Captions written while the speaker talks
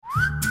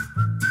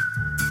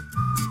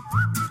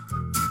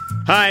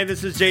Hi,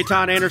 this is J.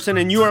 Todd Anderson,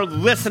 and you are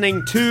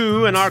listening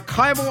to an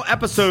archival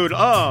episode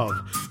of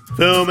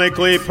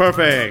Filmically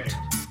Perfect.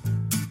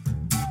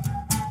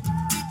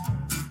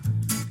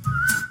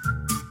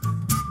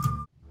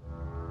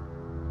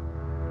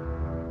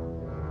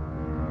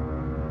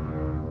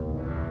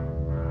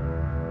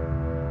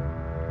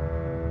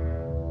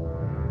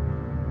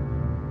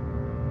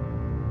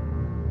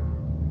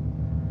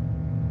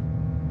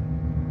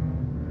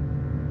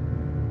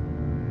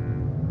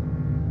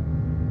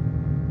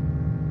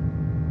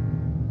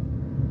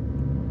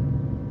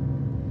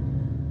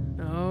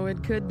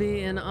 Could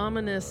be an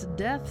ominous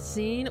death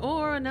scene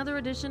or another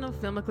edition of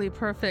Filmically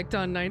Perfect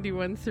on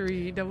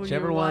 91.3 WYSO.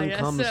 Whichever one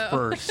comes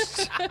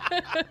first.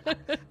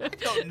 I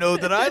don't know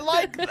that I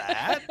like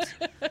that.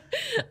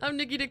 I'm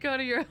Nikki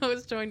Dakota, your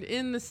host, joined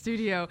in the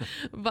studio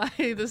by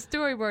the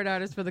storyboard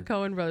artist for the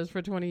Coen Brothers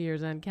for 20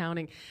 years and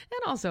counting,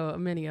 and also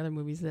many other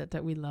movies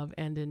that we love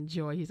and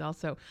enjoy. He's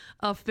also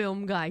a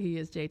film guy. He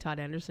is J. Todd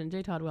Anderson.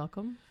 J. Todd,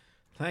 welcome.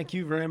 Thank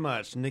you very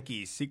much,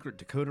 Nikki, Secret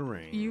Dakota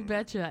Ring. You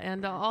betcha.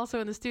 And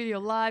also in the studio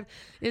live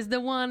is the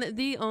one,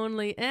 the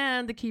only,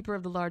 and the keeper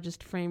of the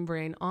largest frame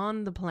brain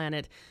on the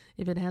planet.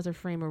 If it has a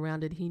frame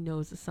around it, he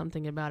knows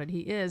something about it.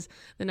 He is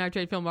the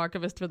Nitrate Film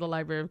Archivist for the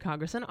Library of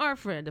Congress and our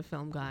friend, a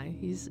film guy.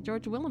 He's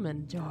George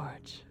Williman.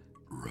 George.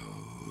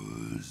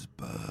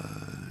 Rosebud.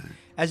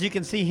 As you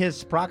can see, his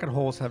sprocket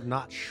holes have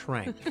not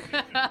shrank.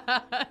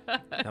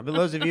 Now, but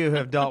those of you who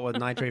have dealt with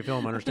nitrate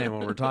film understand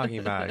what we're talking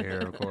about here,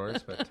 of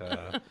course. But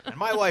and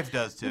my wife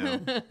does too.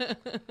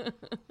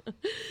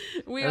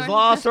 There's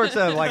all sorts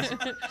of like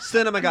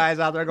cinema guys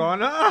out there going,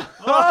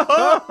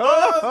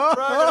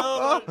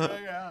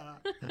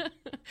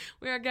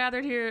 We are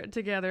gathered here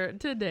together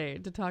today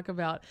to talk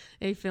about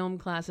a film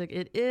classic.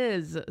 It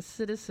is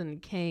Citizen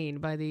Kane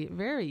by the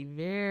very,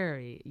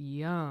 very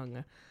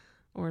young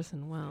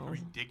Orson Welles.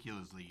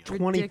 Ridiculously young.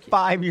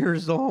 25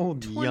 years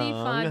old.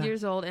 25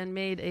 years old and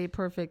made a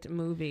perfect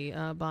movie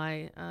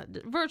by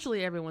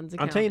virtually everyone's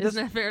account. I'll tell you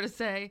Isn't that fair to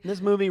say?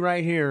 This movie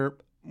right here,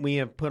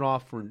 we put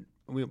off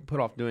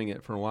doing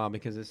it for a while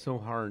because it's so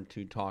hard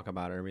to talk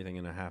about everything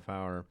in a half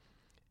hour.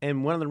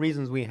 And one of the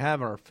reasons we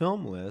have our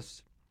film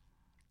list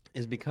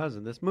is because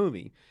of this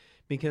movie.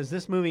 Because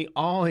this movie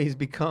always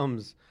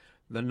becomes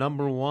the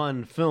number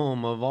one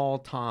film of all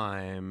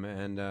time,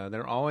 and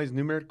they're always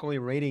numerically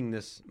rating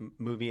this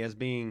movie as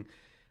being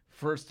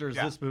first. There's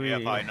this movie,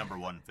 AFI number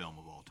one film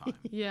of all time.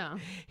 Yeah,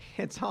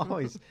 it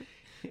always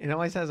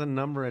has a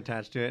number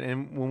attached to it.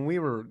 And when we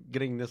were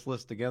getting this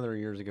list together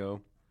years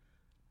ago,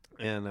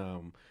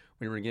 and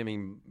we were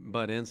giving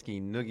Bud Insky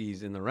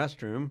noogies in the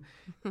restroom,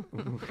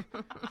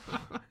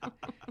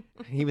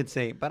 he would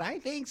say, "But I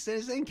think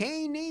Citizen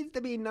Kane needs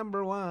to be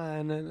number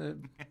one,"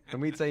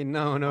 and we'd say,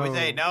 "No." We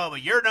say, "No,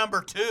 but you're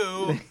number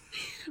two."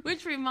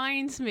 Which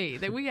reminds me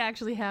that we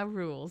actually have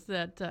rules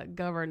that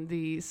govern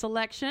the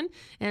selection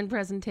and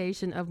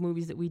presentation of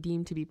movies that we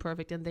deem to be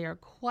perfect, and they are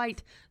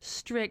quite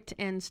strict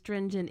and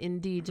stringent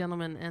indeed,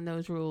 gentlemen, and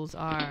those rules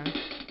are...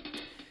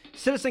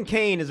 Citizen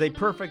Kane is a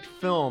perfect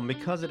film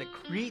because it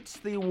creates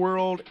the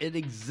world it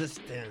exists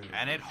in.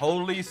 And it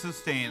wholly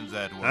sustains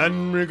that world.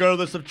 And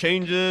regardless of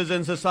changes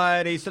in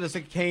society,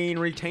 Citizen Kane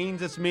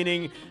retains its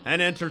meaning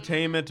and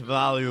entertainment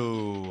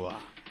value.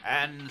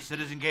 And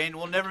Citizen Kane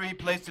will never be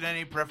placed in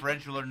any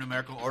preferential or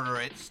numerical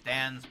order. It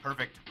stands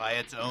perfect by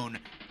its own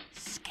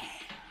scale.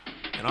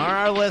 And on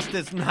our list,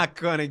 it's not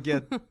going to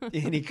get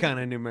any kind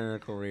of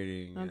numerical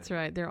rating. That's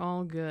right. They're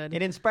all good.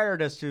 It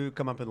inspired us to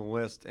come up with a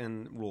list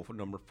and rule for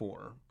number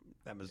 4.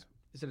 That was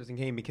Citizen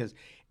Kane, because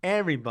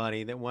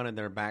everybody that wanted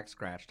their back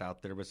scratched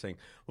out there was saying,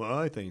 well,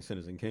 I think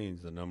Citizen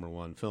Kane's the number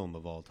one film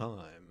of all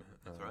time.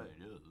 That's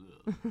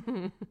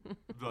right.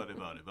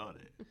 Body.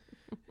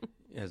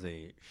 As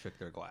they shook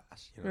their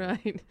glass. You know?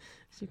 Right.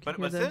 So but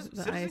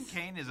Citizen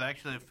Kane is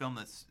actually a film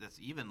that's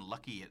even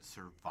lucky it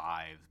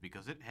survives,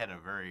 because it had a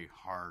very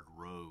hard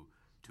row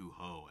to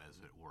hoe, as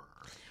it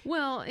were.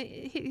 Well,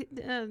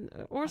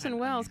 Orson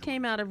Welles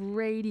came out of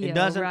radio, it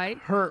doesn't right?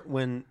 hurt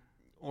when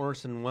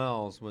Orson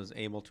Welles was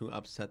able to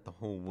upset the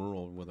whole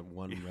world with a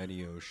one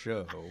radio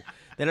show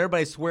that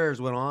everybody swears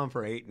went on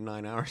for 8 and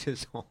 9 hours.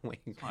 Is only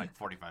like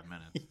 45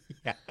 minutes.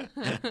 Yeah.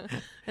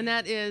 And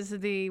that is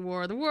the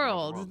War of the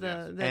Worlds.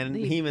 And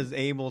he was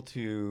able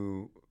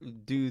to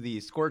do the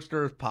scorched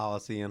earth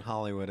policy in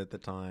Hollywood at the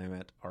time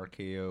at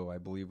RKO, I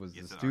believe was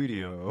the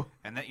studio. RKO.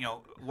 And that,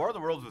 War of the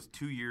Worlds was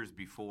 2 years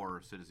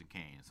before Citizen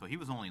Kane, so he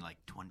was only like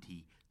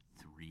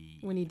 23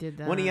 when he did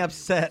that. When he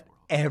upset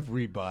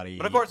everybody.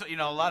 But of course, a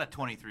lot of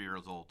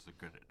 23-year-olds are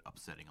good at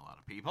upsetting a lot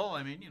of people.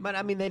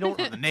 But they don't.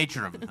 The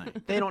nature of the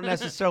thing. They don't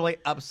necessarily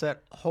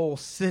upset whole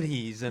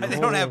cities, and they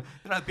don't have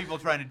people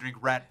trying to drink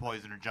rat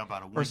poison or jump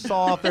out of windows. Or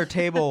saw off their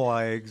table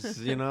legs,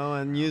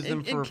 and use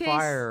them for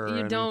fire. In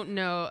case you don't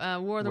know,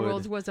 War of the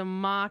Worlds was a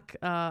mock,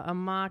 I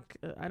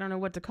don't know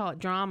what to call it,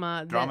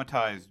 drama.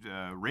 Dramatized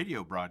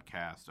radio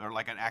broadcast, or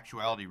like an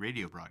actuality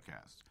radio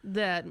broadcast.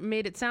 That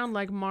made it sound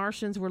like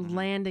Martians were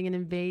landing and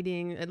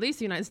invading at least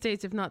the United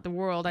States, if not the world.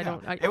 world.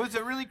 It was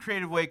a really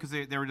creative way because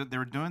they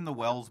were doing the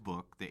Wells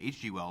book, the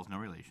H.G. Wells, no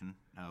relation,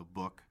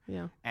 book.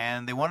 Yeah.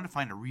 And they wanted to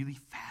find a really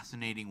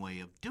fascinating way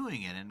of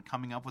doing it and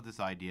coming up with this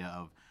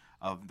idea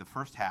of the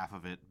first half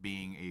of it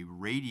being a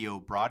radio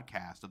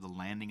broadcast of the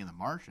landing of the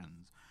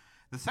Martians.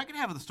 The second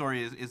half of the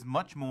story is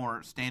much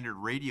more standard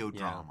radio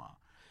drama.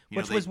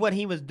 Which was what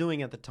he was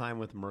doing at the time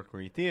with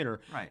Mercury Theater.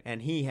 Right.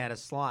 And he had a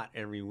slot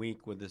every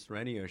week with this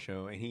radio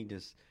show, and he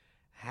just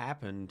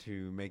happened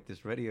to make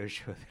this radio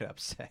show that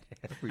upset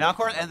everyone. Now, of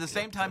course, at the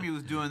same time he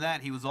was doing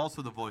that, he was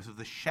also the voice of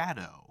the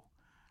Shadow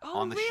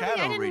on the really? Shadow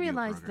I didn't radio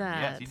realize program.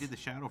 that. Yes, he did the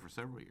Shadow for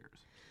several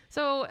years.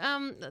 So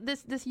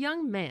this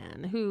young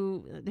man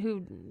who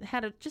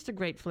had just a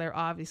great flair,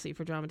 obviously,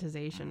 for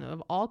dramatization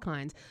of all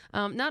kinds,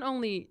 not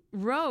only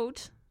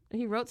wrote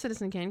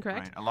Citizen Kane,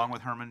 correct? Right, along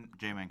with Herman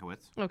J.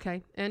 Mankiewicz.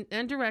 Okay, and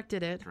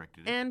directed it,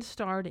 and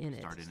starred in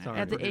it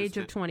at the age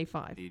of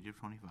 25. The age of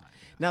 25.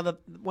 Now,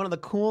 one of the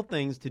cool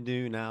things to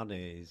do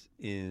nowadays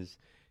is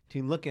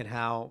to look at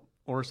how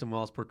Orson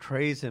Welles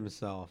portrays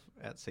himself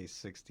at, say,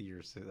 60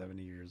 or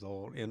 70 years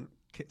old in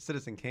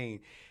Citizen Kane,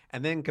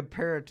 and then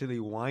compare it to the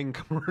wine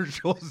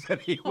commercials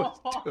that he was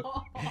doing.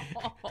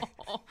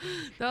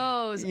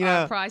 Those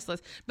are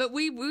priceless. But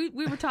we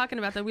were talking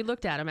about them. We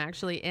looked at them,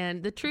 actually,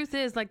 and the truth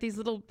is, like, these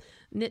little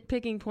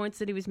nitpicking points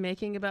that he was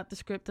making about the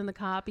script and the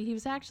copy, he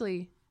was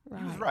actually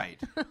right. He was right.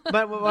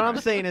 But what I'm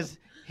saying is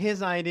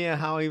his idea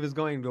how he was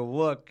going to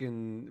look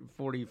in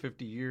 40,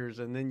 50 years,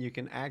 and then you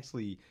can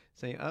actually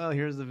say, oh,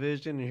 here's the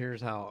vision, and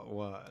here's how it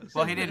was.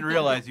 Well, he didn't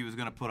realize he was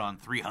going to put on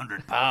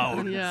 300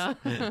 pounds. Yeah.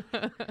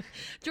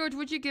 George,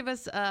 would you give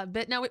us a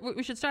bit? Now,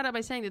 we should start out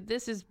by saying that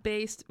this is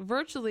based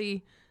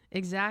virtually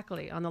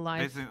exactly on the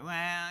life.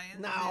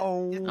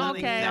 No.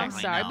 Okay, I'm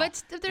sorry. No.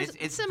 But there's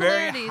it's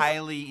similarities. very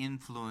highly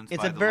influenced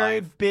It's by a the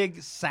very life.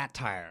 big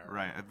satire.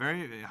 Right, a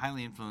very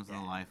highly influenced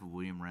on the life of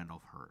William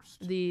Randolph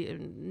Hearst.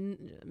 The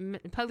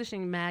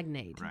publishing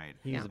magnate. Right.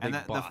 He was a And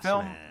big boss the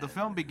man.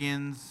 film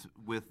begins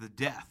with the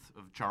death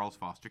of Charles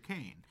Foster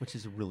Kane. Which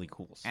is a really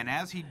cool scene. And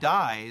as he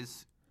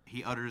dies,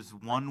 he utters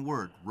one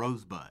word,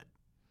 Rosebud.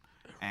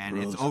 And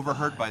it's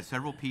overheard by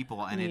several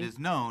people, and it is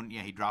known,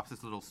 he drops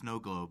this little snow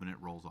globe, and it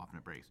rolls off and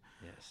it breaks.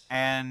 Yes.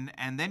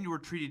 And then you were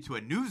treated to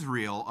a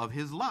newsreel of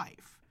his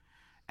life.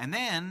 And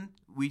then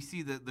we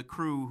see the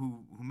crew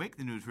who make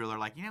the newsreel are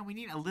like, we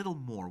need a little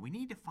more. We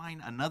need to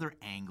find another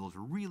angle to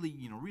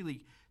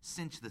really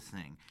cinch this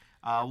thing.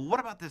 What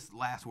about this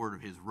last word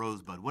of his,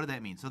 Rosebud? What did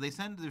that mean? So they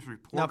send this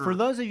reporter. Now, for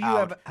those of you who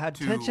have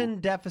to-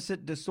 attention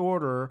deficit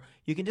disorder,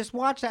 you can just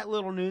watch that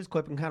little news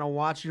clip and kind of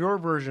watch your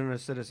version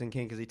of Citizen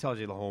Kane because he tells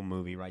you the whole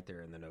movie right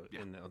there in the note,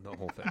 in the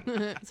whole thing. So you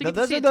Now, get to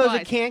those see are it those twice.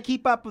 that can't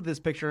keep up with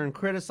this picture and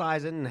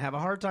criticize it and have a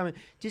hard time.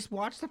 Just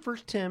watch the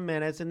first 10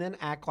 minutes and then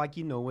act like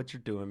you know what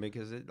you're doing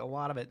because a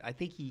lot of it, I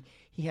think he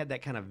had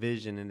that kind of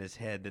vision in his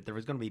head that there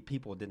was going to be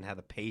people who didn't have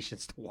the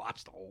patience to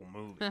watch the whole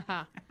movie.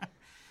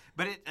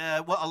 But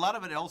a lot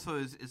of it also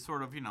is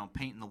sort of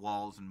painting the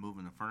walls and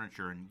moving the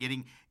furniture and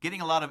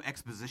getting a lot of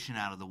exposition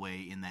out of the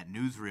way in that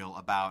newsreel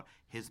about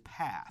his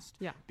past.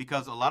 Yeah.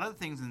 Because a lot of the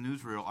things in the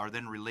newsreel are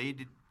then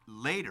related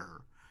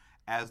later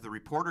as the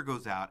reporter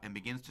goes out and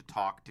begins to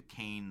talk to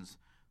Kane's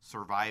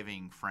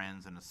surviving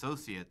friends and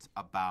associates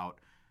about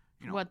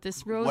what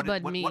this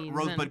Rosebud means. What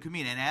Rosebud could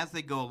mean. And as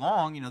they go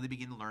along, they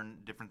begin to learn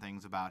different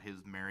things about his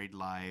married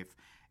life,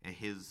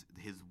 his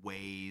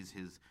ways,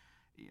 his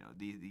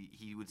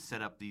he would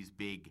set up these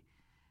big.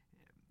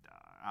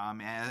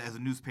 As a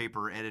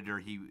newspaper editor,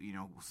 he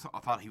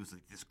thought he was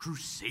like this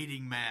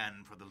crusading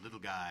man for the little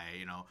guy,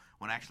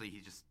 when actually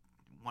he just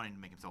wanted to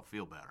make himself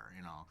feel better,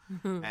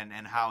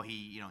 and how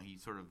he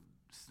sort of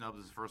snubs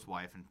his first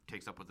wife and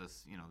takes up with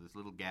this this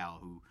little gal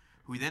who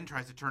he then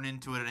tries to turn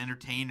into an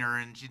entertainer,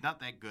 and she's not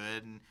that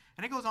good, and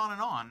it goes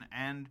on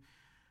and.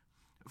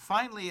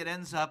 Finally, it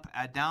ends up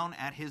down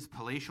at his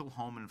palatial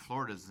home in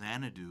Florida,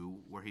 Xanadu,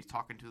 where he's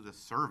talking to the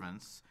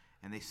servants,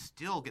 and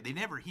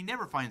he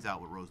never finds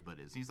out what Rosebud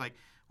is. He's like,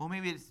 well,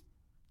 maybe it's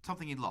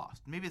something he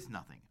lost. Maybe it's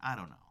nothing. I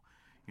don't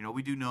know.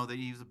 We do know that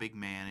he was a big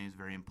man and he's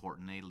very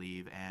important. They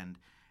leave, and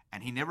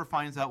he never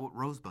finds out what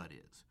Rosebud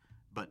is,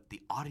 but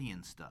the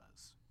audience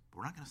does.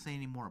 We're not going to say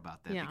any more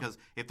about that because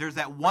if there's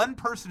that one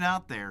person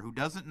out there who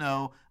doesn't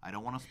know, I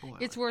don't want to spoil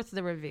it. It's worth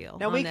the reveal.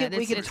 Now we could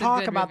It's talk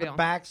a good about reveal.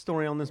 the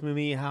backstory on this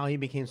movie, how he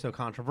became so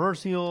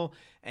controversial,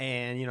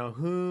 and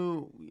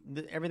who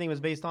everything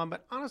was based on.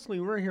 But honestly,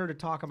 we're here to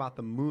talk about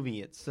the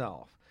movie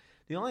itself.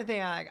 The only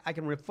thing I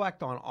can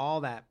reflect on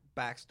all that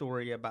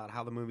backstory about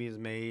how the movie is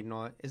made and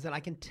all that, is that I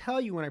can tell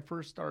you when I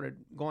first started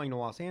going to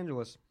Los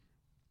Angeles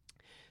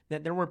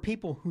that there were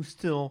people who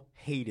still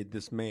hated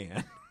this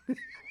man.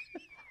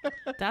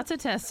 That's a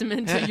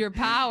testament to your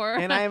power.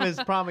 And I was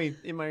probably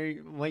in my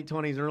late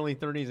 20s, early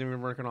 30s, and we were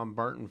working on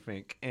Barton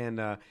Fink.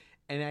 And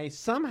I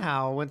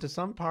somehow went to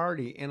some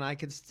party, and I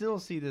could still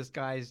see this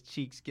guy's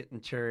cheeks getting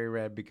cherry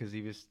red because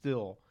he was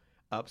still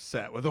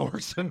upset with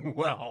Orson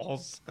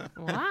Welles.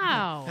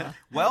 Wow.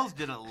 Wells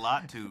did a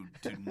lot to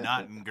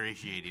not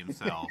ingratiate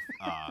himself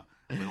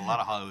with a lot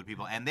of Hollywood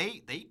people, and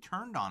they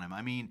turned on him.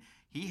 I mean,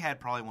 he had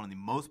probably one of the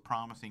most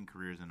promising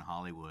careers in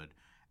Hollywood.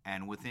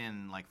 And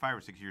within like 5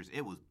 or 6 years,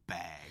 it was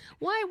bagged.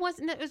 Why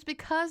wasn't it? It was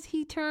because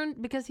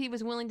he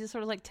was willing to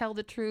sort of like tell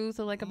the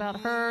truth or like about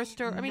Hearst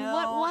or I mean, No,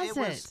 what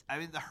was it? I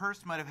mean, the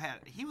Hearst might have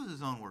he was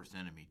his own worst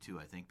enemy too,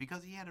 I think,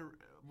 because he had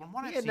from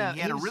what I've Yeah, seen, no, he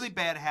had he a was- really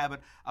bad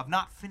habit of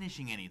not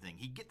finishing anything.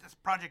 He'd get this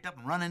project up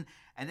and running,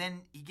 and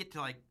then he'd get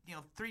to like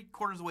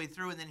 3/4 of the way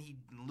through, and then he'd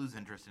lose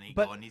interest, and he'd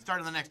But- go and he'd start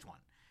on the next one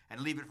and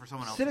leave it for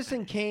someone else. Citizen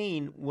to finish.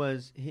 Kane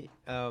was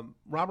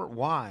Robert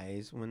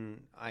Wise.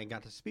 When I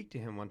got to speak to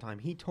him one time,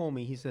 he told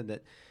me, he said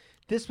that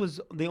this was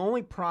the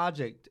only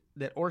project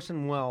that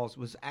Orson Welles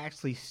was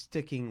actually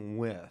sticking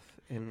with,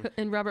 and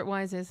And Robert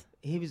Wise is.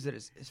 he was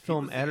his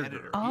film was the editor.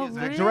 editor. Oh, He is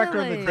The actually director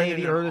of the Really? day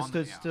the credited Earth on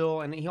stood yeah.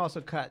 still, and he also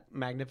cut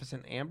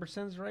Magnificent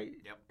Ambersons, right?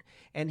 Yep.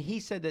 And he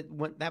said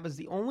that that was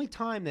the only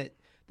time that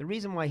the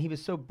reason why he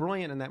was so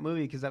brilliant in that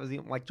movie, because that was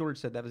like George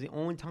said, that was the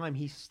only time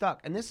he stuck.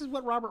 And this is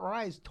what Robert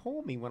Wise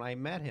told me when I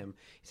met him.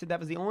 He said that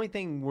was the only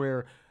thing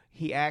where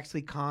he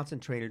actually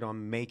concentrated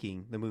on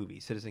making the movie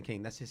Citizen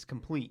Kane. That's his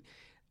complete.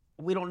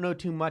 We don't know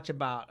too much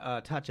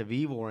about Touch of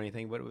Evil or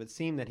anything, but it would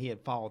seem that he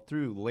had followed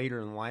through later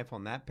in life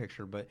on that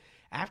picture. But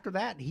after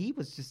that, he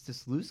was just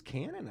this loose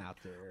cannon out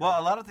there. Well,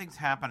 a lot of things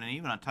happen, and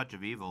even on Touch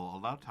of Evil, a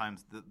lot of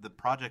times the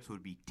projects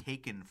would be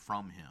taken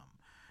from him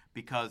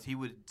because he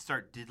would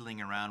start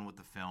diddling around with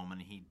the film,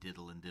 and he'd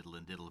diddle and diddle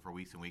and diddle for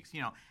weeks and weeks,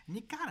 and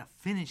you got to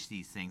finish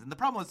these things. And the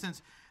problem was,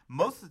 since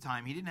most of the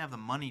time he didn't have the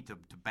money to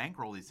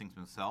bankroll these things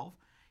himself,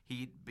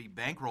 he'd be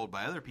bankrolled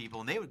by other people,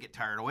 and they would get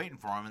tired of waiting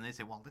for him, and they'd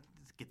say, well, let's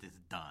get this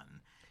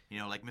done.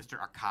 Like Mr.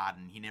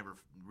 Arcadin, he never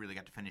really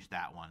got to finish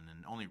that one,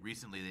 and only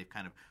recently they've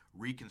kind of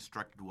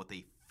reconstructed what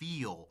they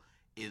feel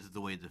is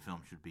the way the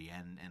film should be.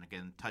 And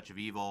again, Touch of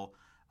Evil,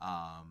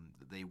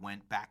 they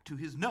went back to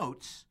his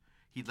notes.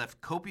 He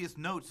left copious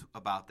notes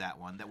about that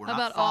one that were not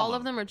About followed. all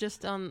of them or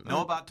just on.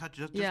 No, about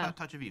just Yeah. about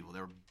Touch of Evil.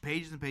 There were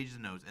pages and pages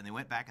of notes, and they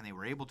went back and they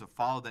were able to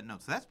follow that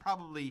note. So that's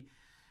probably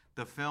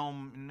the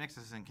film, next to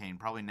Citizen Kane,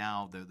 probably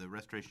now the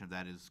restoration of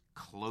that is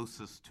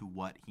closest to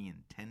what he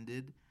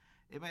intended.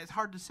 It's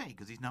hard to say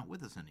because he's not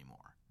with us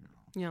anymore.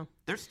 Yeah.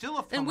 There's still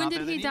a film And when out did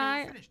there that he never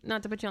die? finished.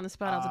 Not to put you on the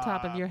spot off the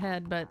top of your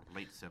head, but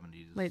late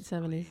 70s. late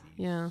 70s. early 80s.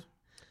 Yeah.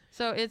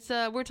 So it's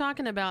we're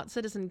talking about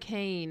Citizen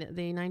Kane,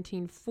 the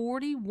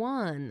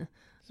 1941.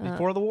 It's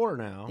before the war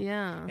now.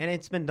 Yeah. And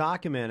it's been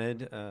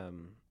documented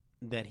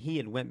that he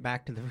had went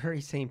back to the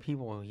very same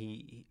people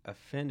he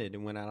offended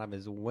and went out of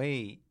his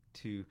way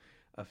to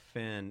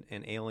offend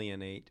and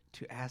alienate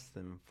to ask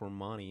them for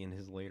money in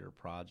his later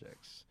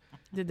projects.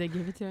 Did they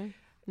give it to him?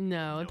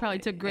 No, it probably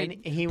took great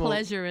And he will-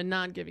 pleasure in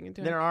not giving it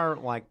to him. There are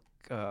like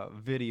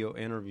video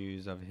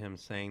interviews of him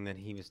saying that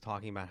he was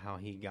talking about how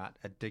he got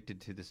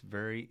addicted to this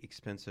very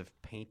expensive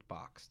paint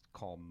box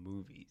called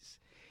movies.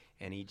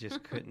 And he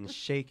just couldn't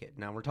shake it.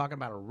 Now, we're talking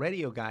about a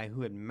radio guy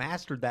who had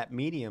mastered that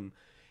medium.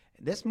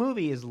 This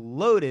movie is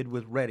loaded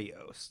with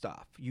radio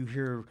stuff. You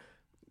hear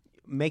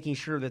making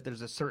sure that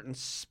there's a certain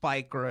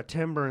spike or a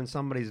timbre in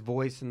somebody's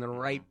voice in the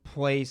right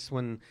place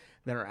when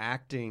they're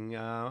acting.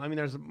 I mean,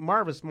 there's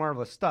marvelous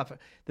stuff.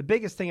 The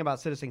biggest thing about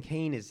Citizen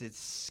Kane is its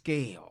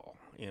scale.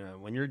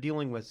 When you're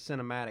dealing with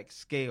cinematic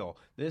scale,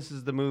 this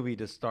is the movie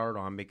to start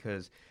on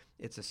because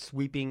it's a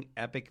sweeping,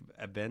 epic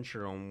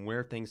adventure on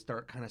where things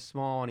start kind of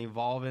small and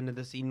evolve into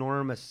this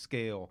enormous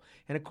scale.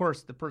 And, of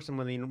course, the person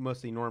with the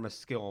most enormous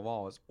scale of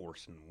all is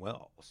Orson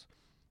Welles,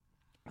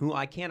 who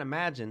I can't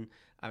imagine.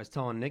 I was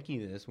telling Nikki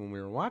this when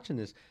we were watching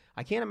this.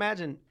 I can't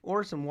imagine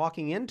Orson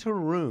walking into a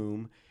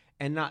room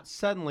and not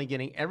suddenly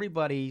getting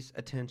everybody's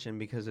attention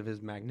because of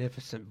his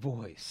magnificent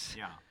voice.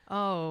 Yeah.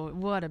 Oh,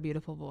 what a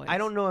beautiful voice. I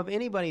don't know if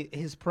anybody,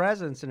 his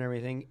presence and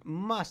everything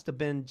must have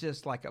been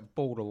just like a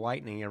bolt of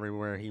lightning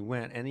everywhere he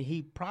went. And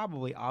he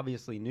probably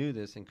obviously knew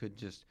this and could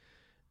just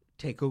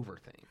take over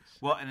things.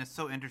 Well, and it's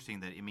so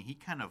interesting that, he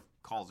kind of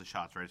calls the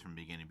shots right from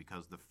the beginning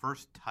because the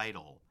first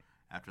title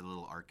after the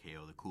little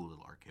RKO, the cool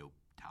little RKO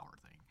tower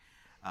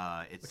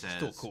thing, it Which says... is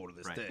still cool to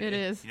this right, day. It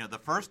is. The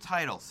first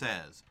title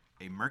says,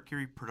 a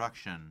Mercury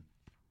production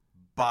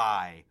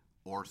by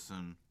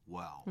Orson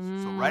Welles.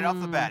 So right off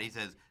the bat, he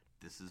says,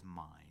 this is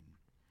mine.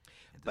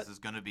 And this is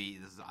going to be,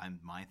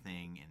 my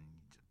thing, and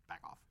just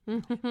back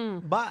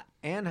off. But,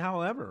 and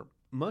however,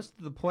 most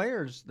of the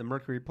players, the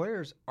Mercury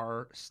players,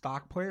 are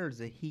stock players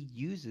that he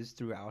uses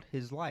throughout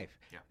his life.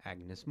 Yeah.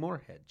 Agnes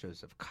Moorehead,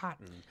 Joseph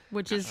Cotton.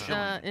 Which is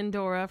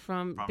Endora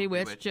from Bewitched,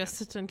 Bewitched,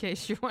 just in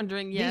case you're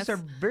wondering. Yes. These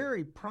are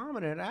very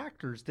prominent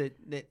actors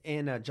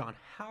and John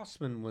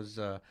Houseman was,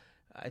 I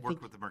Worked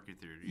think, with the Mercury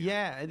Theater.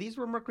 yeah, these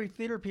were Mercury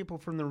Theater people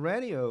from the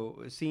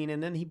radio scene,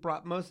 and then he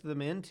brought most of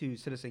them into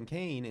Citizen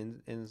Kane.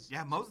 And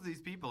Yeah, most of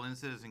these people in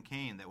Citizen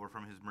Kane that were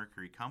from his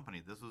Mercury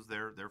company, this was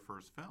their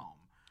first film.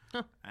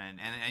 Huh. And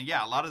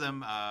yeah, a lot of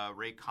them,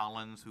 Ray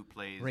Collins, who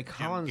plays Ray Jim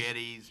Collins,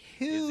 Geddes,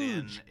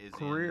 huge is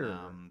career.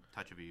 in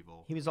Touch of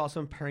Evil. he was also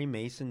in Perry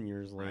Mason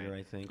years later, Right.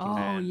 I think. Oh,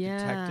 and yeah.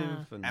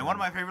 Detective. And one of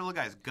my favorite little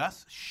guys,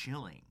 Gus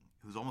Schilling,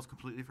 who's almost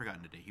completely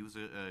forgotten today. He was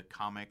a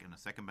comic and a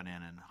Second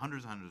Banana and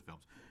hundreds and hundreds of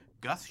films.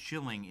 Gus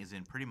Schilling is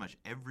in pretty much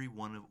every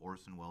one of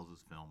Orson Welles'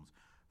 films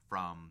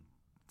from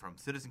from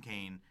Citizen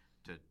Kane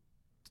to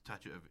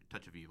Touch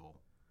of Evil,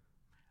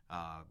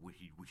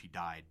 which he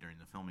died during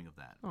the filming of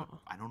that. But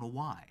I don't know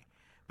why.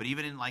 But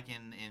even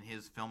in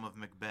his film of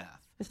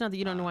Macbeth, it's not that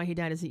you don't know why he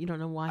died; it's that you don't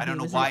know why I don't he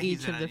know was why in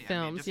he's each of the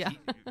films.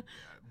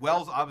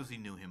 Wells obviously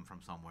knew him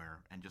from somewhere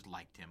and just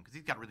liked him because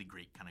he's got a really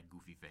great kind of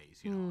goofy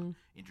face,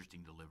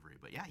 interesting delivery.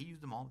 But yeah, he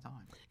used them all the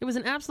time. It was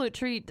an absolute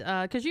treat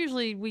because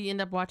usually we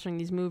end up watching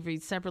these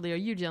movies separately, or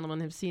you gentlemen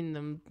have seen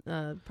them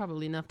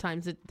probably enough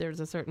times that there's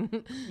a certain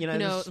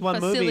this is one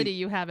facility movie,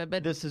 you have it.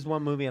 But this is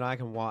one movie, and I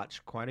can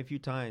watch quite a few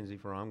times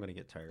before I'm going to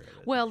get tired of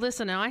it. Well,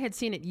 listen, now I had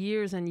seen it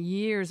years and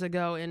years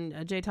ago,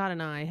 and Jay Todd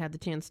and I had the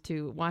chance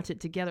to watch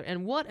it together,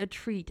 and what a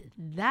treat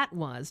that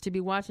was to be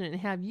watching it and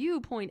have you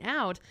point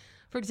out.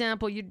 For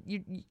example,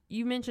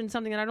 you mentioned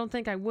something that I don't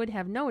think I would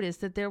have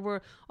noticed, that there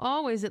were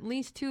always at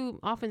least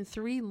 2, often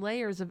 3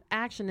 layers of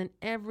action in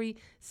every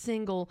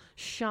single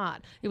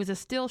shot. It was a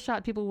still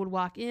shot. People would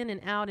walk in and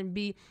out and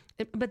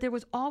but there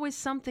was always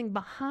something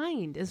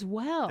behind as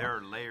well. There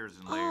are layers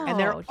and layers. And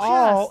they're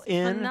all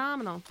in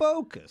phenomenal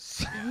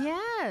focus.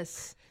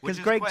 Yes. Because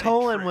Greg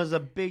Toland was a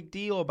big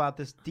deal about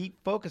this deep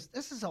focus.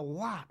 This is a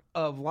lot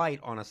of light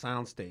on a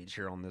soundstage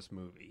here on this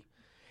movie.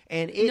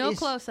 And it no is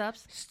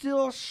close-ups.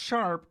 Still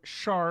sharp.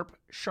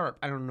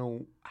 I don't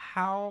know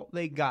how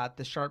they got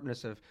the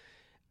sharpness of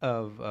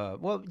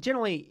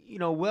generally,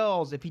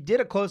 Wells, if he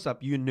did a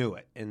close-up, you knew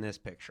it in this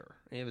picture.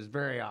 It was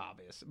very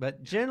obvious.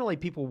 But generally,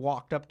 people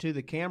walked up to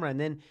the camera, and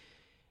then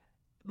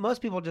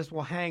most people just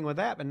will hang with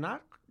that, but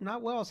not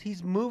Wells.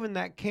 He's moving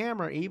that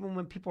camera even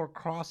when people are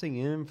crossing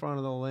in front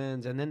of the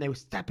lens, and then they would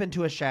step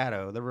into a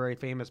shadow, the very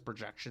famous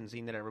projection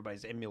scene that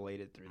everybody's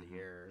emulated through the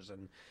years.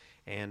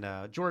 And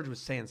George was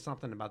saying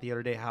something about the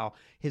other day how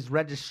his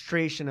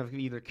registration of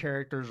either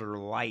characters or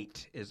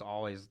light is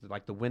always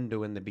like the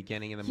window in the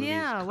beginning of the movie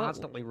is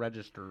constantly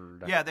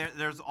registered. Yeah,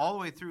 there's all the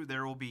way through.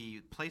 There will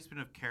be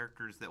placement of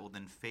characters that will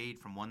then fade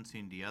from one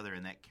scene to the other,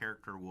 and that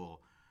character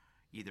will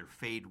either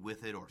fade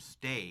with it or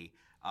stay.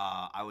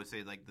 I would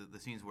say like the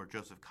scenes where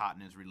Joseph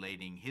Cotten is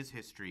relating his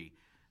history,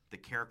 the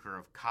character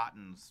of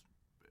Cotton's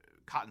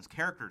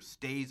character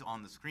stays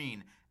on the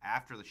screen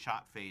after the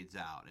shot fades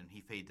out, and he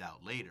fades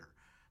out later.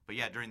 But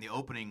yeah, during the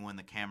opening, when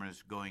the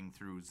camera's going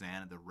through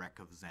the wreck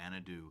of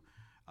Xanadu,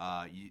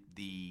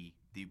 the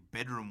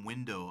bedroom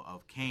window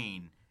of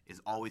Kane is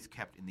always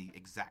kept in the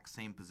exact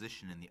same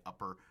position in the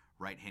upper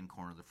right-hand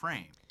corner of the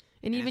frame.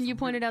 And even you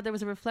pointed out there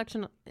was a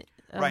reflection of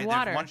right,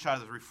 water. There's one shot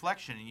of the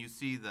reflection, and you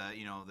see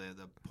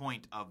the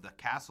point of the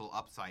castle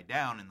upside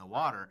down in the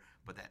water,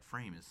 but that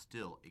frame is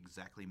still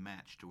exactly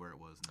matched to where it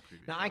was in the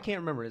previous. Now shot. I can't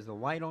remember. Is the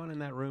light on in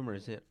that room or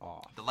is it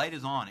off? The light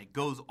is on. It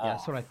goes off. Yeah,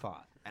 that's what I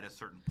thought. At a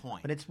certain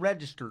point. But it's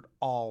registered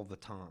all the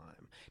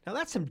time. Now,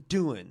 that's some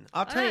doing.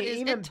 I'll tell you,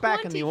 even at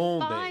back in the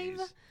old 25?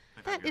 days.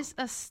 That is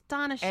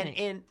astonishing.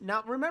 And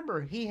now, remember,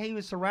 he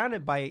was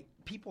surrounded by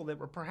people that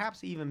were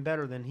perhaps even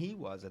better than he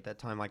was at that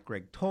time, like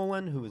Greg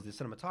Toland, who was the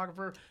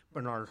cinematographer,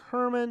 Bernard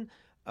Herrmann.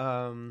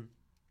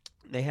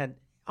 They had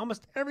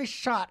almost every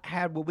shot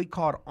had what we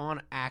called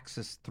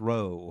on-axis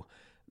throw.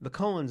 The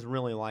Coens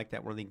really like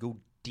that, where they go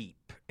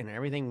deep, and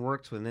everything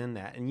works within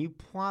that. And you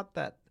plot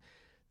that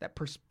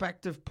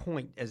perspective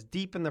point as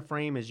deep in the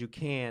frame as you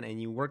can,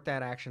 and you work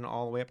that action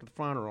all the way up to the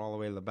front or all the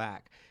way to the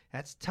back.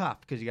 That's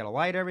tough because you got to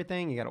light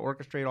everything, you got to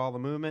orchestrate all the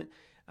movement.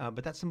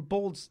 But that's some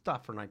bold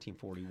stuff for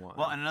 1941.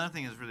 Well, and another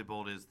thing that's really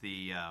bold is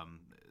the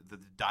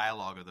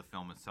dialogue of the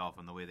film itself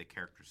and the way the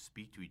characters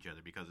speak to each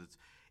other, because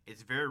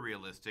it's very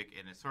realistic,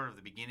 and it's sort of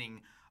the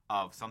beginning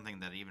of something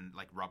that even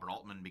like Robert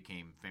Altman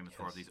became famous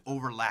for, these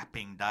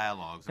overlapping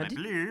dialogues. And I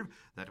believe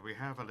that we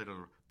have a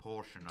little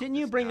portion of Didn't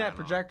you bring dialogue. that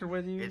projector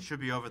with you? It should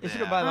be over there. Is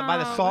it by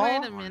the saw?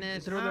 Wait a minute.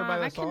 Is it over there by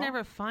the saw? I can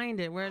never find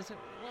it. Where is it?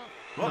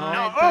 Well, no.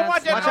 no.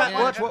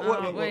 Watch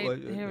Watch.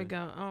 Wait, here we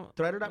go. Oh,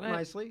 thread it up wait.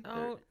 nicely.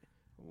 Oh,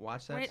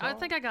 watch that. wait. saw. I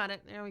think I got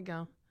it. There we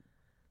go.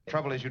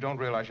 Trouble is, you don't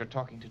realize you're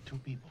talking to two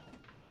people.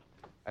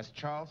 As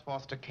Charles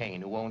Foster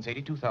Kane, who owns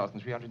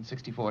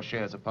 82,364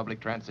 shares of public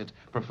transit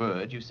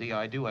preferred, you see,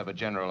 I do have a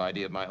general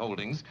idea of my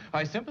holdings.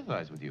 I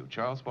sympathize with you.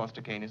 Charles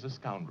Foster Kane is a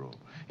scoundrel.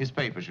 His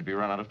paper should be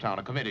run out of town.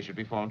 A committee should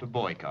be formed to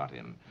boycott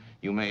him.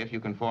 You may, if you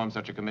can form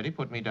such a committee,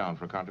 put me down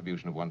for a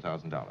contribution of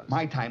 $1,000.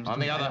 My time's On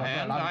the other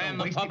hand, I am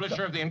the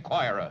publisher of the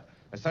Inquirer.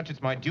 As such,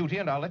 it's my duty,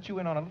 and I'll let you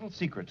in on a little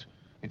secret.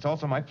 It's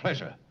also my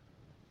pleasure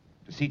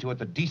to see to it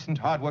that decent,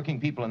 hard-working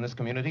people in this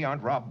community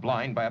aren't robbed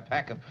blind by a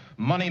pack of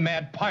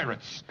money-mad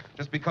pirates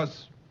just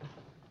because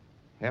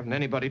they haven't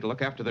anybody to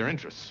look after their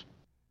interests.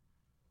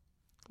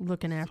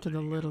 Looking after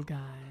the little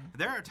guy.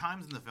 There are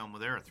times in the film where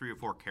there are 3 or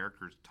 4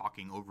 characters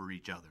talking over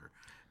each other,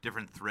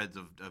 different threads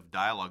of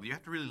dialogue. You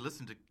have to really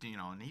listen to,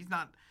 and he's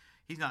not,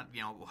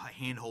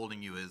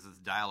 hand-holding you as this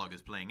dialogue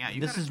is playing out.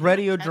 This is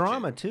radio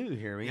drama, too,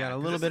 here. We got a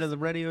little bit of the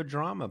radio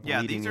drama bleeding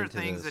into this. Yeah, these are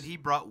things that he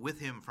brought with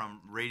him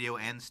from radio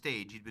and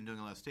stage. He'd been doing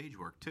a lot of stage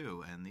work,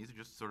 too, and these are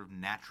just sort of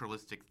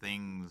naturalistic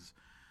things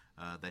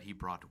that he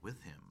brought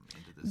with him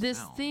into this This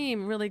film.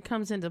 theme really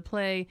comes into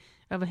play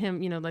of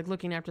him, like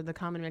looking after the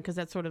common man, because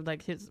that's sort of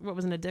like what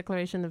was in a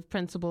Declaration of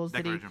Principles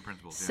that he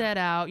set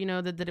out,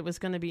 that it was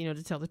going to be,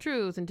 to tell the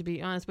truth and to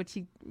be honest, which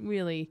he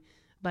really,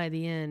 by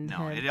the end,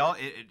 No, had.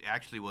 it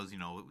actually was,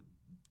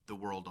 the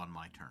world on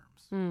my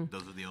terms.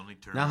 Those are the only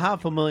terms. Now, how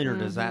familiar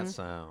does that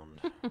sound?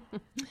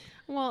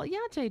 Well, yeah,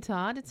 J.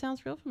 Todd, it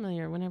sounds real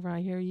familiar whenever I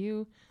hear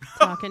you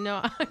talking.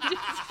 No,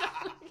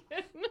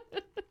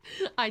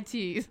 I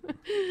tease.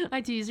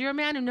 You're a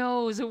man who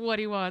knows what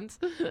he wants.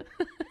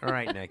 All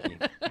right, Nikki.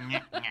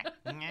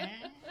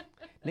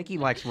 Nikki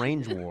likes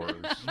Range Wars.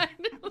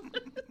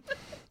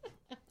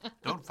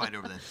 Don't fight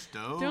over that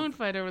stove. Don't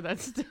fight over that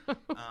stuff.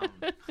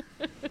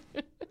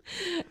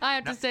 I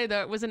have to say,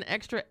 though, it was an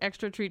extra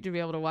treat to be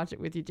able to watch it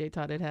with you, J.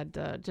 Todd. It had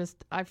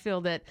I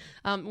feel that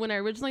when I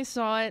originally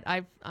saw it,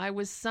 I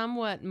was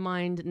somewhat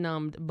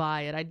mind-numbed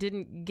by it. I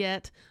didn't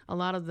get a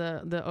lot of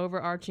the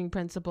overarching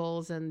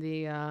principles and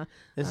the...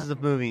 This is a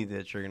movie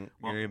that you're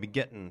gonna be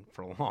getting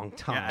for a long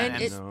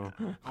time. Yeah,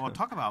 well,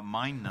 talk about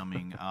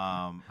mind-numbing.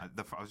 I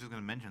was just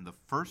going to mention, the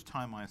first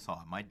time I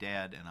saw it, my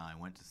dad and I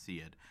went to see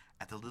it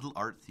at the Little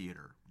Art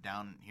Theater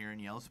down here in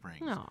Yellow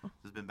Springs. Oh. This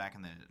has been back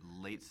in the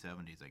late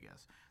 70s, I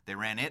guess. They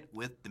ran it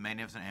with The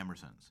Magnificent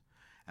Ambersons.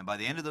 And by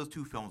the end of those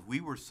two films, we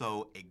were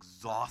so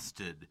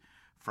exhausted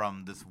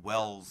from this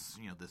Wells,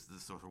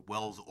 this sort of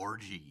Wells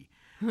orgy,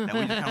 that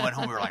we just kind of went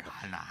home. We were like,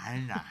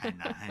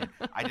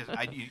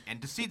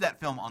 and to see that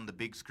film on the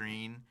big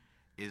screen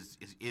is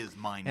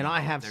mind. And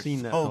I have There's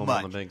seen that so film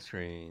much. on the big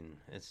screen.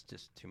 It's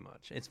just too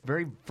much. It's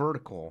very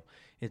vertical.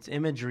 Its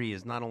imagery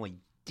is not only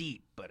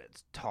deep, but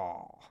it's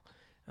tall.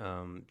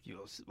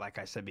 Like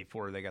I said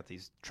before, they got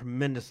these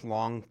tremendous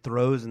long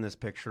throws in this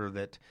picture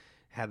that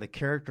had the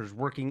characters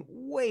working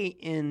way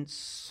in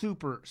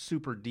super,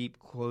 super deep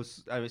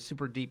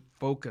super deep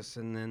focus,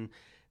 and then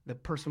the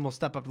person will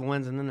step up the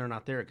lens and then they're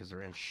not there because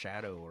they're in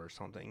shadow or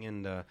something.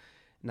 And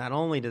not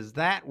only does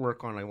that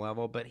work on a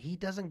level, but he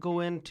doesn't go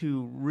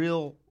into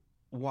real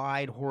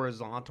wide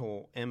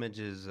horizontal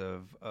images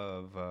of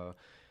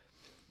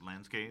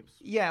landscapes.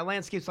 Yeah,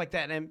 landscapes like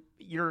that, and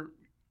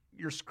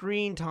your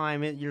screen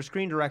time, your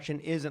screen direction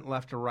isn't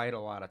left to right a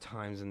lot of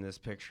times in this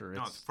picture.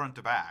 No, it's front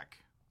to back.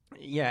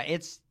 Yeah,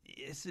 it's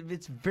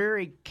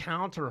very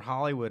counter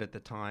Hollywood at the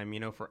time,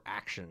 for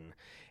action.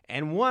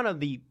 And one of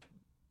the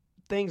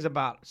things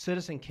about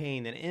Citizen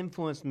Kane that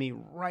influenced me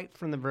right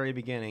from the very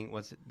beginning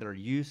was their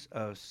use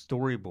of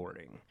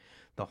storyboarding.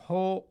 The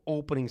whole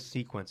opening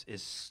sequence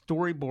is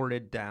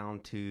storyboarded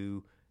down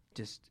to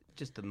just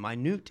the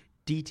minute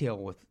detail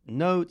with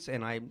notes,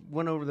 and I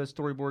went over the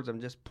storyboards and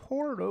just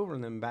poured over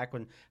them back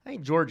when I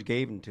think George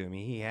gave them to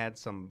me. He had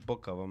some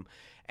book of them,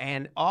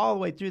 and all the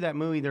way through that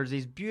movie there's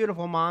these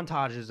beautiful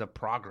montages of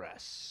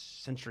progress,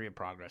 century of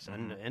progress,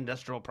 and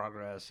industrial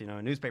progress,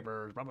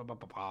 newspapers, blah, blah, blah,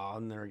 blah, blah,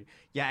 and they're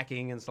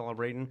yakking and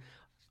celebrating.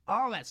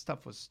 All that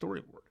stuff was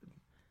storyboarded.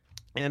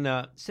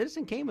 And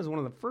Citizen Kane was one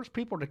of the first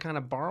people to kind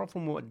of borrow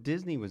from what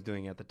Disney was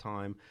doing at the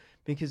time,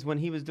 because when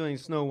he was doing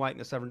Snow White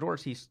and the Seven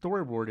Dwarfs, he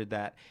storyboarded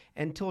that.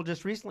 Until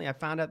just recently, I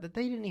found out that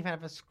they didn't even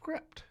have a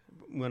script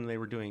when they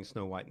were doing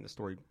Snow White and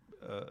the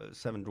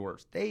Seven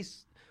Dwarfs. They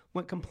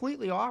went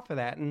completely off of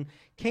that. And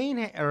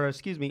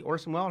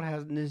Orson Welles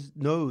has his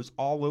nose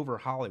all over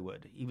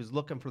Hollywood. He was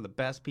looking for the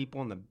best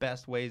people and the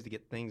best ways to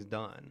get things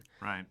done.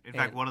 Right. In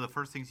fact, one of the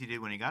first things he did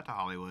when he got to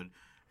Hollywood and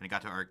he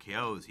got to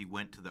RKO is he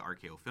went to the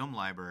RKO Film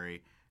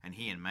Library, and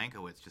he and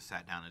Mankiewicz just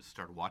sat down and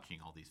started watching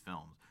all these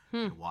films.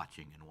 And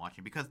watching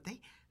because they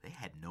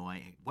had no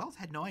idea. Wells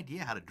had no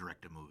idea how to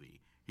direct a movie.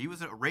 He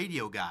was a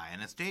radio guy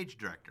and a stage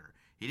director.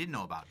 He didn't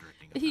know about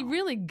directing a He film.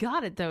 really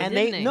got it, though, And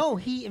didn't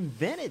he? he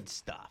invented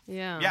stuff.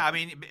 Yeah. Yeah, I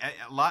mean,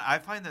 I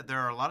find that there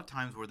are a lot of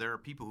times where there are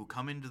people who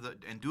come into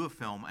and do a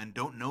film and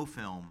don't know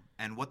film,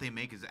 and what they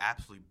make is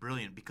absolutely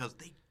brilliant because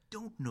they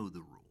don't know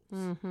the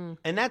rules. Mm-hmm.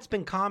 And that's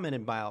been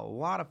commented by a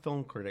lot of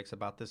film critics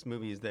about this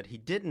movie, is that he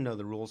didn't know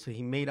the rules, so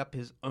he made up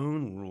his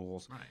own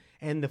rules. Right.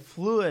 And the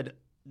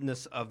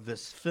fluidness of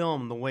this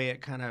film, the way it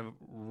kind of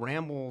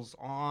rambles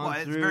on Well,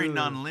 it's through. very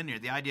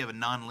nonlinear. The idea of a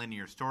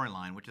nonlinear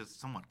storyline, which is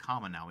somewhat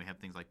common now. We have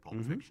things like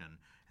Pulp Fiction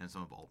and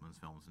some of Altman's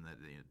films, and that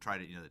they try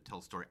to tell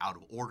a story out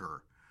of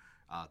order.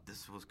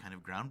 This was kind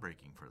of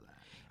groundbreaking for that.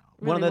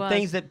 One of Really the was.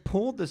 things that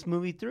pulled this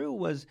movie through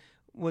was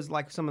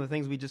like some of the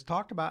things we just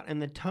talked about,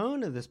 and the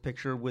tone of this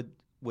picture would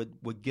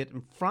get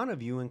in front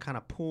of you and kind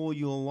of pull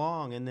you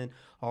along, and then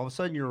all of a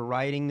sudden you're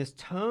writing this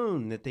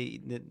tone that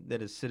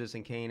is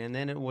Citizen Kane, and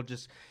then it will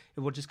just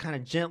kind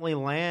of gently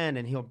land,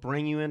 and he'll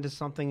bring you into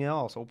something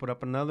else, open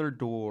up another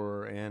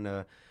door,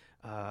 and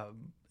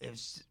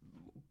it's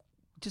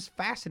just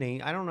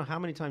fascinating. I don't know how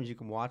many times you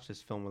can watch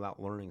this film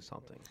without learning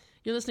something.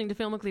 You're listening to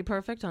Filmically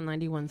Perfect on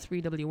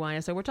 91.3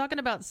 WYSO. We're talking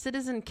about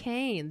Citizen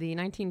Kane, the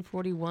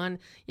 1941,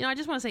 I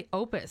just want to say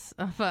opus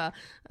of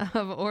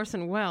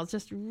Orson Welles.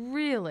 Just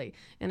really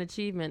an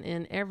achievement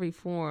in every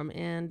form.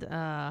 And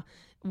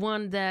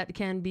one that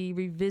can be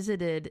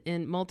revisited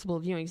in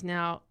multiple viewings.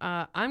 Now,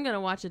 I'm going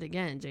to watch it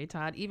again, J.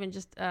 Todd. Even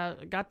just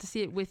got to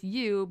see it with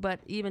you,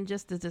 but even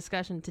just the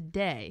discussion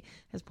today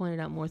has pointed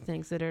out more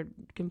things that are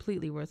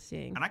completely worth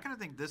seeing. And I kind of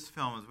think this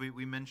film, as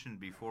we mentioned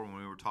before when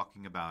we were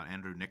talking about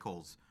Andrew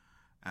Niccol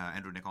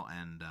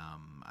and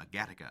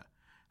Gattaca,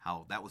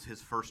 how that was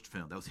his first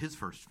film. That was his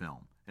first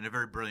film, and a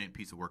very brilliant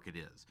piece of work it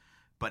is.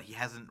 But he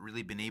hasn't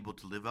really been able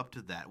to live up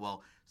to that.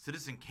 Well,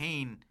 Citizen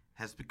Kane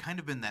has kind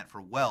of been that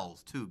for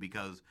Wells, too,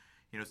 because,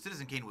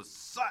 Citizen Kane was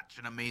such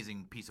an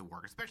amazing piece of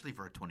work, especially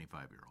for a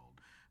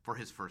 25-year-old, for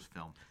his first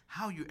film.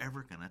 How are you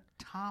ever going to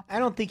top it? I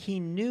don't think he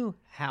knew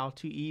how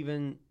to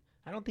even...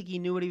 I don't think he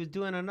knew what he was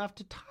doing enough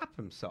to top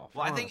himself.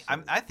 Well, honestly.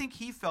 I think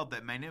he felt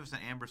that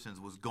Magnificent Ambersons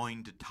was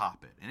going to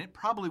top it, and it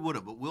probably would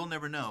have, but we'll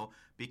never know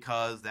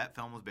because that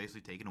film was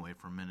basically taken away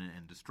from it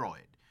and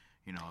destroyed.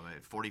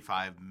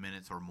 45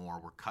 minutes or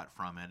more were cut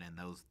from it, and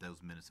those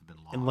minutes have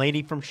been lost. And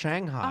Lady from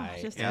Shanghai.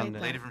 Oh, just and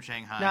like Lady from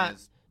Shanghai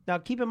is... Now,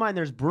 keep in mind,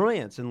 there's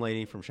brilliance in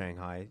Lady from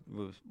Shanghai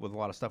with a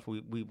lot of stuff.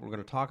 We were going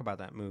to talk about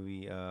that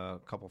movie a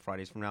couple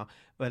Fridays from now.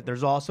 But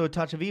there's also a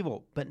touch of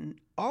evil. But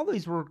all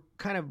these were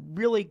kind of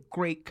really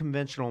great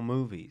conventional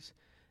movies.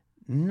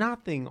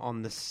 Nothing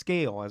on the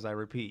scale, as I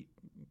repeat,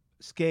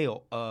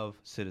 scale of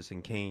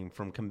Citizen Kane.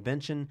 From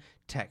convention,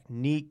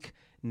 technique,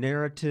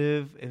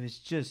 narrative. It was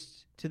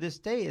just... To this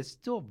day, it's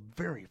still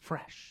very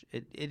fresh.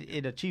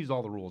 It achieves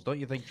all the rules, don't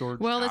you think,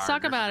 George? Well, let's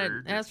talk about it.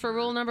 As for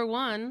rule number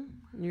 1,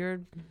 you're...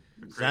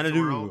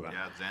 Xanadu.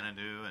 Yeah,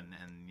 Xanadu, and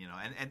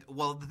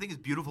well, the thing is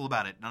beautiful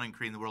about it, not only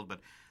creating the world, but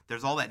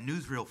there's all that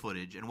newsreel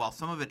footage, and while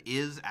some of it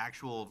is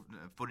actual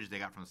footage they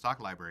got from the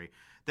stock library,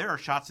 there are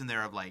shots in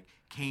there of like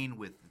Kane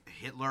with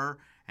Hitler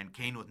and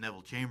Kane with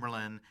Neville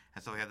Chamberlain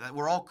and stuff like that.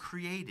 Were all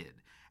created,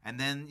 and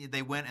then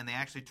they went and they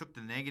actually took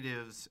the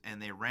negatives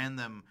and they ran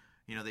them.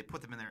 They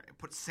put them in there,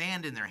 put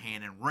sand in their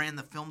hand, and ran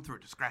the film through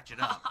it to scratch it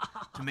up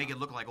to make it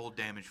look like old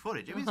damaged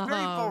footage. I mean, it's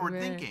very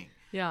forward thinking,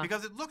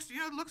 because it looks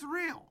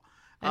real.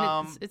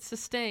 And it's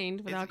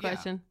sustained without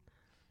question.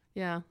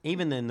 Yeah.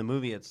 Even in the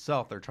movie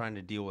itself, they're trying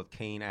to deal with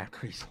Kane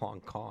after he's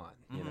long gone.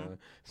 You know,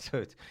 so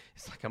it's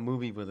like a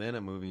movie within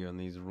a movie on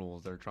these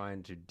rules. They're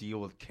trying to deal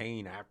with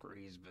Kane after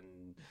he's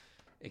been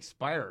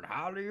expired.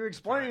 How do you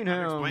explain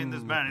him? Explain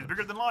this man. He's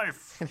bigger than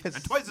life. And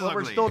twice as what ugly.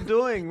 we're still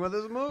doing with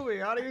this movie.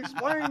 How do you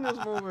explain this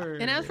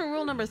movie? And as for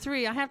rule number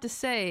 3, I have to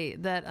say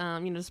that,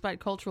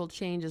 despite cultural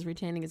changes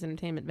retaining its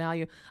entertainment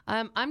value,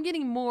 I'm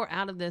getting more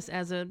out of this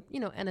as an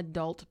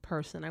adult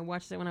person. I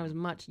watched it when I was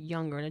much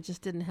younger, and it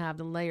just didn't have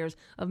the layers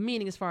of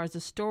meaning as far as the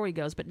story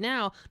goes. But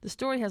now the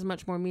story has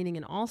much more meaning,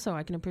 and also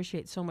I can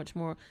appreciate so much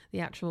more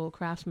the actual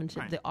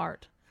craftsmanship, the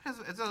art.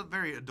 It's a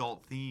very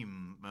adult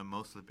theme.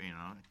 Most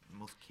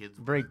kids.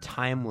 Very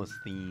timeless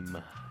theme.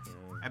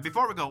 And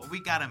before we go,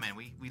 we got him in.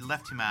 We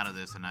left him out of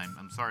this, and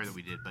I'm sorry that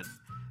we did. But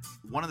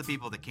one of the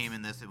people that came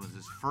in this, it was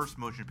his first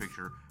motion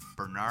picture,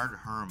 Bernard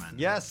Herrmann.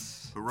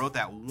 Yes. Who wrote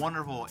that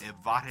wonderful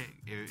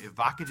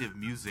evocative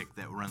music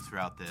that runs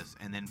throughout this,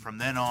 and then from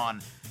then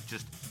on,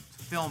 just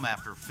film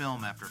after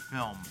film after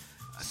film.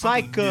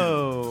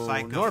 Psycho.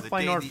 North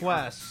by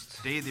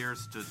Northwest. Day the Earth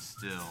Stood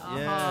Still.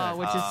 Yeah.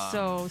 Which is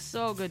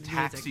so good music.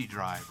 Taxi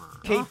Driver.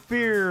 Cape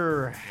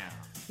Fear.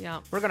 Yeah.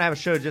 We're going to have a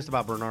show just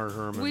about Bernard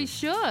Herrmann. We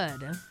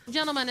should.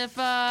 Gentlemen, if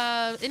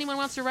anyone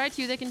wants to write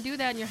to you, they can do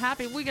that, and you're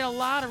happy. We get a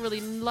lot of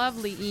really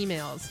lovely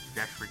emails.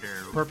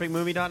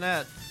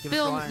 PerfectMovie.net.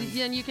 Film,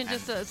 and you can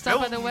just stop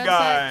by the website.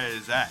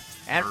 Guys at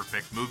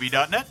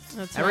PerfectMovie.net.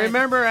 That's and right.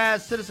 remember,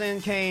 as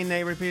Citizen Kane,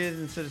 they repeated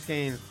in Citizen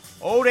Kane,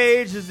 old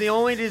age is the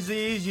only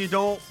disease you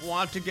don't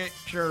want to get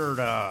cured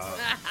of.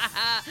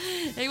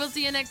 Hey, we'll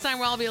see you next time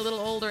where I'll be a little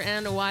older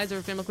and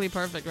wiser, filmically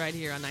perfect, right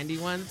here on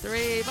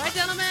 91.3. Bye,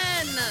 gentlemen.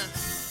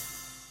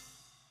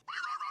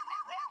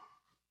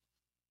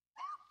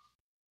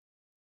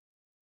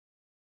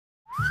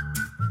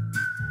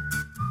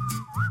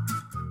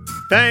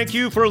 Thank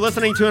you for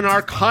listening to an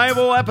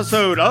archival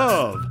episode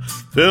of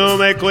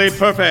Filmically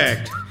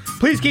Perfect.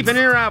 Please keep an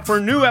ear out for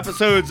new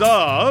episodes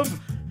of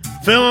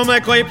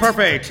Filmically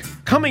Perfect,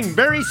 coming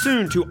very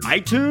soon to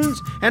iTunes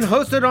and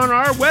hosted on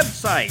our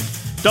website,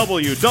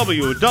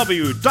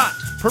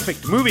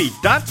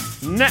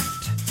 www.perfectmovie.net.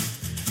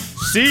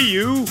 See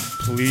you,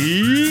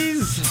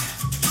 please.